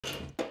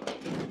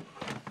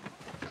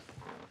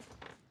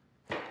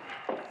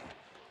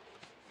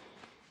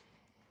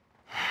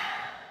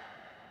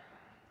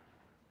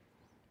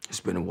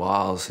It's been a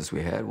while since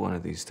we had one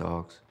of these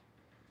talks.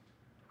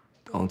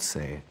 Don't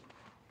say it.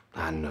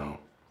 I know.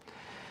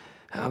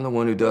 I'm the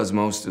one who does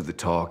most of the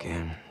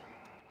talking.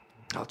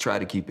 I'll try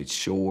to keep it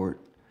short.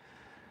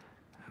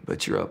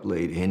 But you're up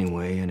late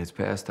anyway, and it's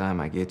past time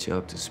I get you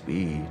up to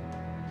speed.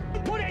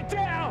 Put it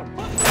down!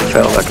 I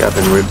felt like I've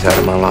been ripped out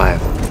of my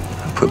life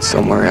and put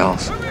somewhere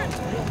else.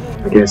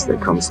 I guess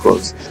that comes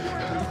close.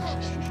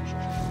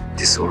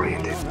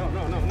 Disoriented.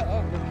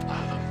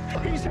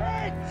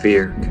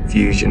 Fear,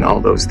 confusion, all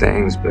those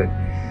things, but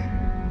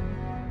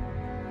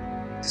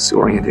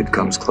disoriented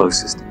comes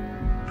closest.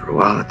 For a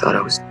while, I thought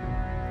I was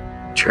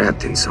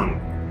trapped in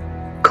some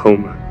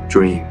coma,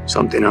 dream,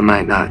 something I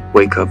might not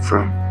wake up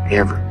from,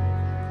 ever.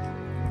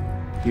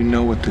 You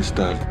know what this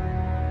does.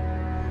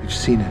 You've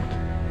seen it.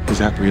 Is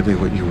that really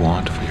what you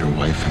want for your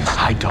wife and son?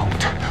 I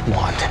don't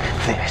want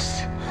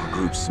this. Our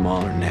group's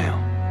smaller now.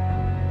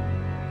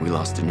 We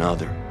lost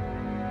another,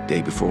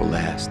 day before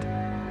last.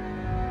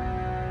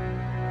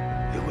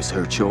 It was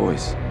her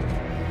choice.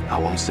 I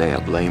won't say I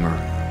blame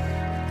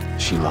her.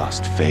 She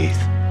lost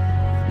faith.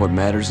 What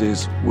matters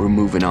is we're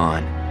moving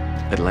on.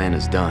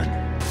 Atlanta's done.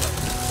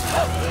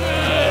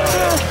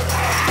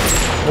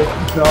 What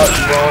you thought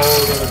you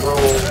all gonna grow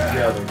old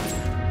together?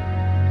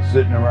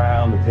 Sitting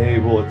around the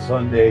table at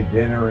Sunday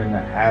dinner in the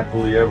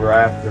happily ever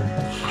after.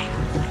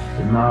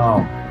 But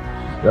no,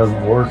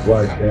 doesn't work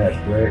like that,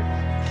 Rick.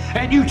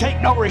 And you take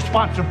no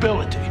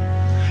responsibility.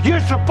 You're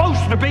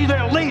supposed to be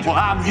their leader. Well,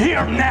 I'm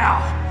here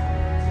now.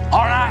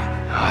 All right?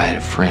 I had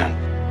a friend.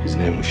 His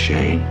name was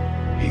Shane.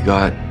 He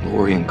got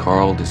Lori and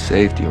Carl to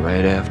safety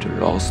right after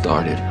it all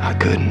started. I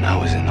couldn't. I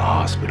was in the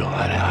hospital.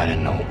 I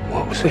didn't know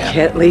what was happening. We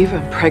can't leave.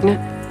 I'm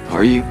pregnant.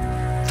 Are you?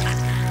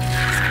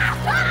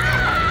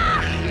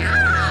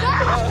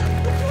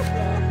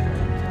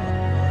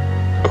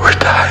 We're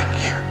dying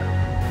here.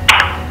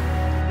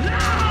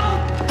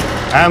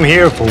 I'm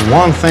here for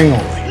one thing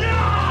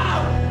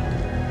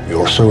only.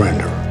 Your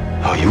surrender.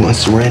 Oh, you want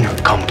surrender?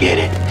 Come get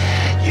it.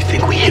 You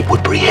think we hit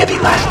Woodbury heavy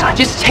last time?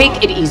 Just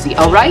take it easy,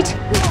 all right?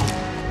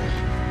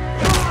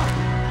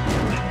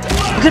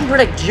 You couldn't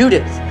protect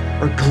Judith,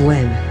 or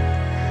Glenn,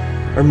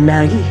 or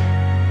Maggie,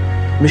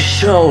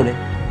 Michonne,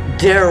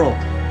 Daryl,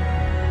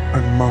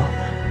 or Mom.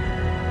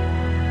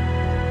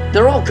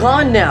 They're all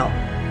gone now.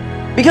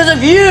 Because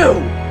of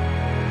you!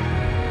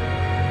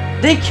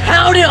 They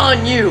counted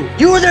on you!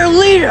 You were their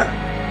leader!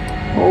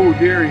 Oh,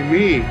 dearie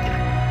me.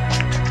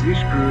 You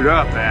screwed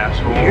up,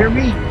 asshole. You hear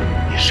me?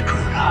 You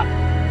screwed up.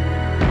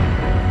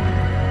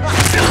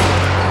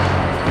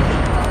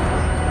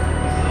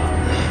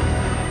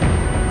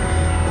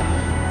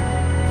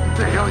 What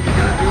the hell are you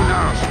gonna do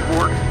now,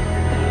 sport?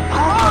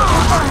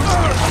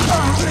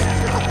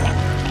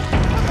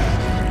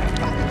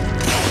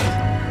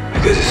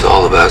 Because it's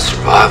all about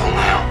survival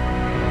now.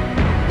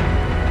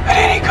 At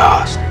any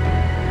cost.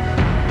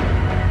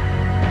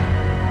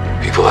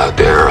 People out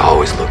there are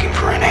always looking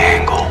for an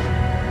angle.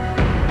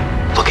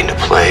 Looking to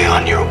play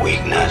on your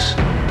weakness.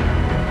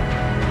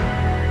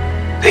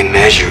 They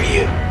measure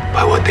you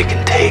by what they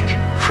can take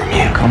from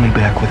you. Coming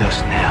back with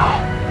us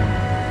now.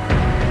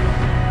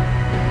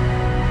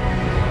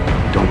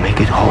 Don't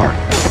make it hard.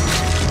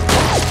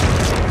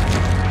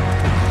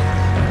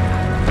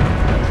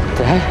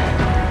 Dad?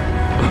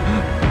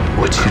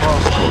 What you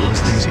all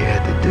those things you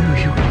had to do,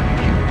 you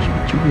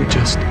were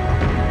just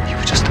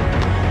a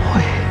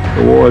boy.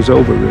 The war's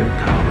over, Rick.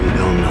 No, we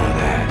don't know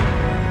that.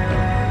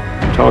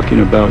 I'm talking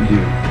about you.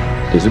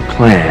 There's a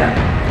plan.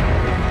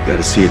 You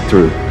gotta see it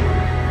through.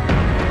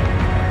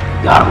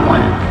 Got one.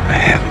 I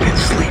haven't been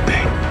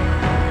sleeping.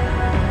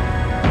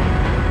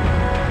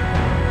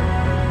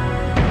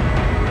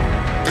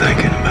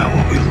 Thinking about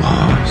what we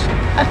lost.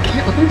 I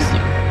can't lose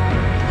you.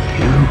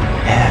 You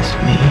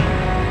asked me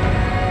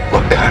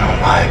what kind of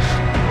life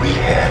we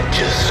had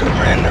just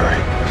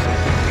surrendering.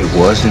 It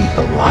wasn't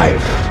a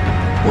life.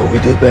 What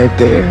we did back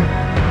there,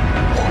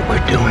 what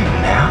we're doing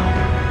now,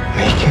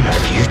 making a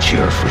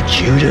future for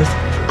Judith,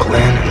 for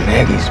Glenn and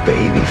Maggie's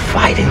baby,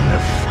 fighting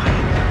the fight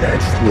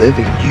that's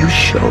living. You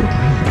showed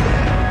me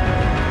that.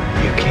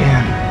 You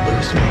can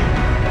lose me.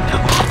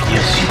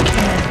 Yes, you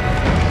can.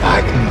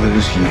 I can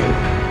lose you.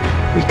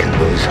 We can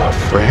lose our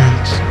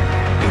friends,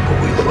 people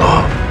we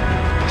love.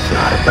 It's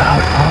not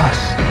about us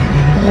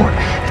anymore.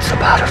 It's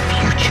about a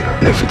future.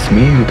 And if it's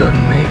me who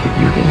doesn't make it,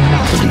 you're gonna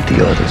have to lead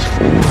the others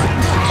forward.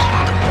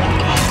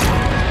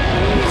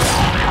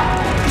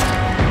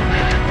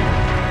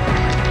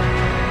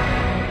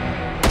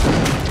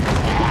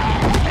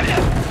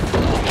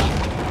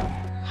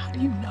 How do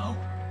you know?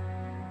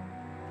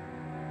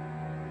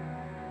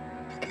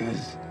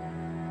 Because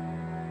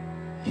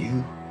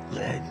you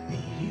led me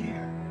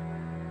here.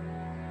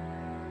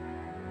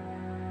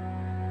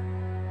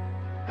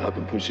 I've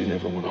been pushing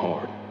everyone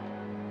hard.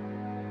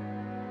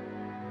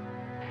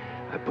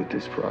 I put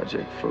this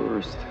project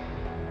first,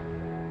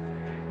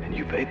 and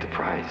you paid the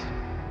price.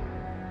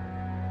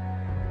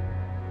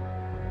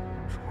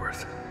 It's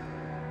worth it.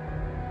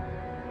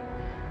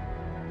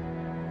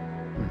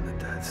 When the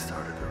dead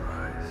started to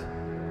rise,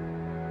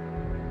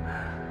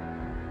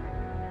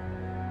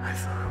 I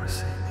thought I was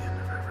seeing the end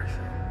of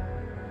everything.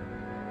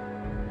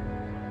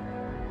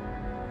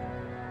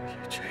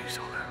 You changed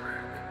all that,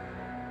 Rick.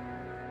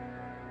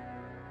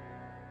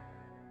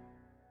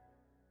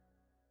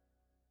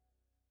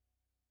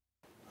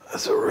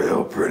 That's a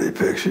real pretty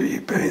picture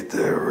you paint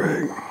there,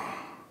 Rick.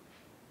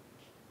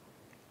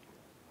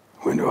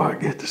 When do I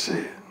get to see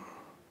it?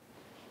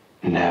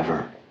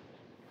 Never.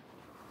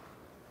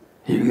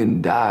 You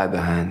can die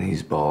behind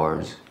these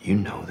bars. You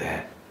know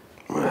that.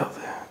 Well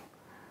then,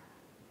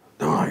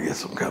 don't I get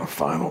some kind of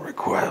final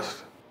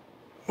request?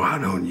 Why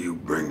don't you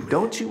bring me...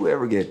 Don't you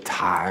ever get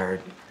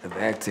tired of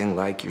acting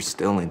like you're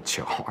still in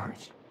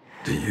charge?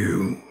 Do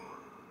you?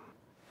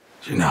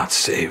 You're not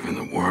saving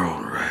the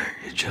world, Rick.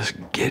 You're just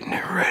getting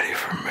it ready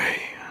for me.